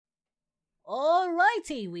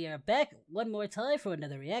Alrighty, we are back one more time for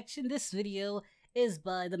another reaction. This video is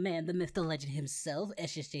by the man, the myth, the legend himself,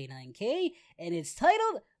 SSJ9K, and it's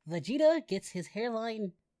titled, Vegeta Gets His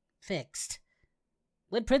Hairline Fixed.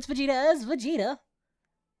 With Prince Vegeta as Vegeta.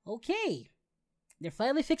 Okay. They're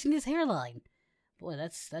finally fixing his hairline. Boy,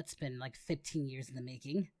 that's been like 15 years in the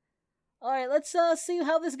making. Alright, let's see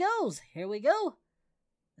how this goes. Here we go.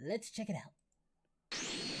 Let's check it out.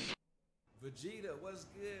 Vegeta, what's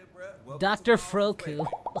good, bro? Dr. Froku.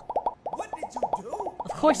 What did you do?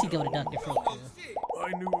 Of course you go to Dr. Froku. My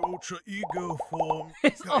new Ultra Ego form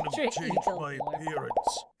His kind Ultra of changed Ego my form.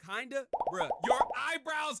 appearance. Kinda? Bruh, your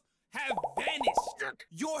eyebrows have vanished.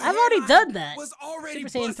 Your I've already hairline done that. was already Super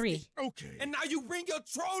Saiyan busted. 3. Okay. And now you bring your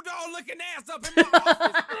troll doll looking ass up in my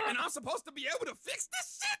office, and I'm supposed to be able to fix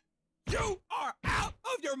this shit? You are out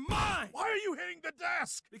of your mind! Why are you hitting the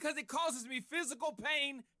desk? Because it causes me physical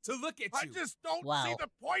pain to look at I you. just don't Wow. see the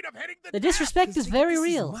point of hitting the The desk. disrespect is very This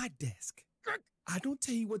real. is my desk. I don't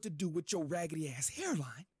tell you what to do with your raggedy ass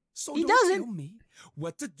hairline. So He don't doesn't. tell me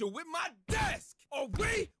what to do with my desk, or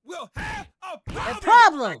we will have a problem. A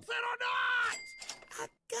problem! Fix it or not? I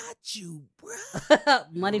got you,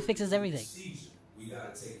 bruh. Money fixes everything. We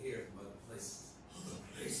gotta take care of other places. Other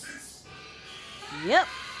places? Yep.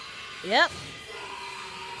 Yep.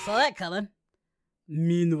 Saw that coming.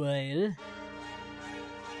 Meanwhile...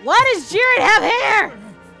 Why does Jiren have hair?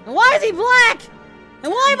 And why is he black?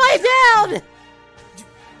 And why am I down? You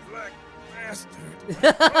black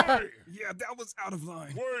bastard. Yeah, that was out of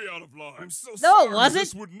line. Way out of line. I'm so No, sorry. it wasn't.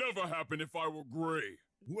 This would never happen if I were gray.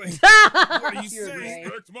 Wait, what are you You're saying? gray.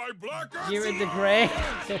 Respect my black Jiren the ass. Gray.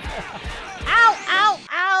 Ow! Ow!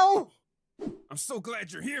 Ow! I'm so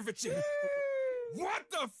glad you're here, Vegeta. What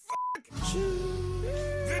the fuck?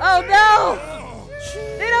 Oh no!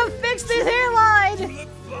 They don't fix his You hairline! look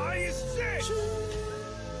fly as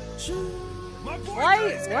shit. My boy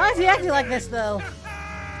Why is he acting like this though?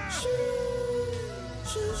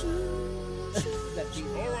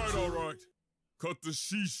 All right. Cut the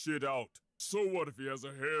she shit out. So what if he has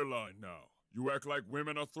a hairline now? You act like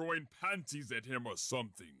women are throwing panties at him or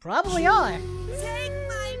something. Probably are. Take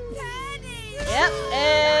my panties! Yep,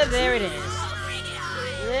 and there it is.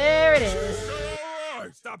 There it is. All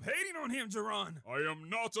right. Stop hating on him, Jiren. I am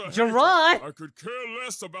not a Jiren? hater. I could care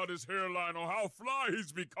less about his hairline or how fly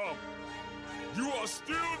he's become. You are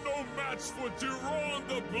still no match for Jiren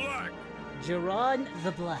the Black. Jiren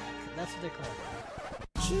the Black. That's what they're called.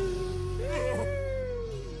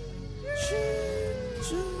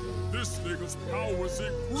 This nigga's power's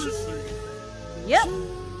increasing. Yep.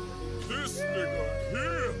 This nigga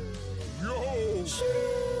here. Yo.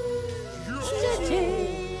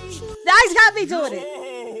 Nice got me doing it.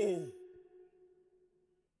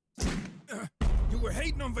 You were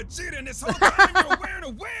hating on Vegeta, and this whole time you were wearing a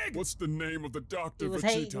wig. What's the name of the doctor, He was Vegeta?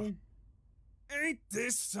 hating. Ain't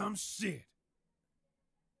this some shit?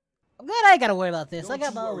 I'm glad I ain't gotta worry about this. I Don't got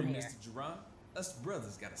you my worry, own hair. Mr. Jiren. Us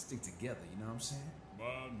brothers gotta stick together, you know what I'm saying? My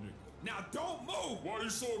nigga. Now don't move. Why are you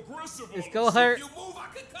so aggressive? It's all go of a hurt. If you move, I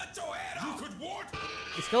could cut your head sudden? off. You could what?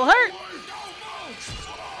 It's gonna hurt.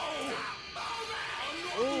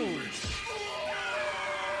 Don't move.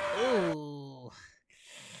 Ooh.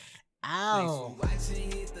 Ow.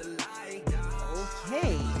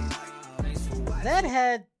 Okay.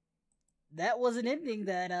 That was an ending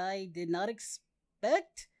that I did not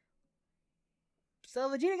expect. So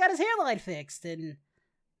Vegeta got his hairline fixed, and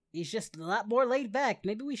he's just a lot more laid back.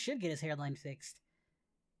 Maybe we should get his hairline fixed.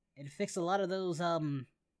 And fix a lot of those, a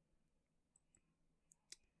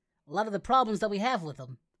lot of the problems that we have with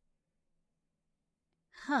him.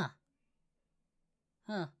 Huh.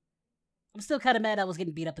 I'm still kind of mad I was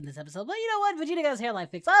getting beat up in this episode, but you know what? Vegeta got his hairline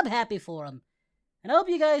fixed. I'm happy for him. And I hope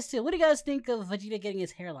you guys too. What do you guys think of Vegeta getting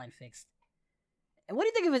his hairline fixed? And what do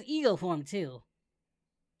you think of his ego form too?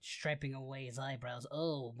 Striping away his eyebrows.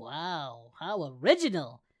 Oh, wow. How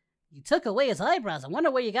original. You took away his eyebrows. I wonder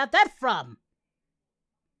where you got that from.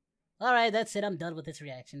 Alright, that's it. I'm done with this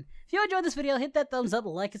reaction. If you enjoyed this video, hit that thumbs up,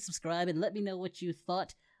 like and subscribe, and let me know what you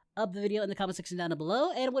thought of the video in the comment section down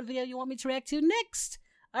below, and what video you want me to react to next.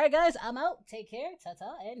 Alright guys, I'm out. Take care,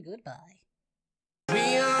 ta-ta, and goodbye.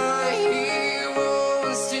 We are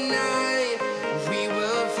heroes tonight. We will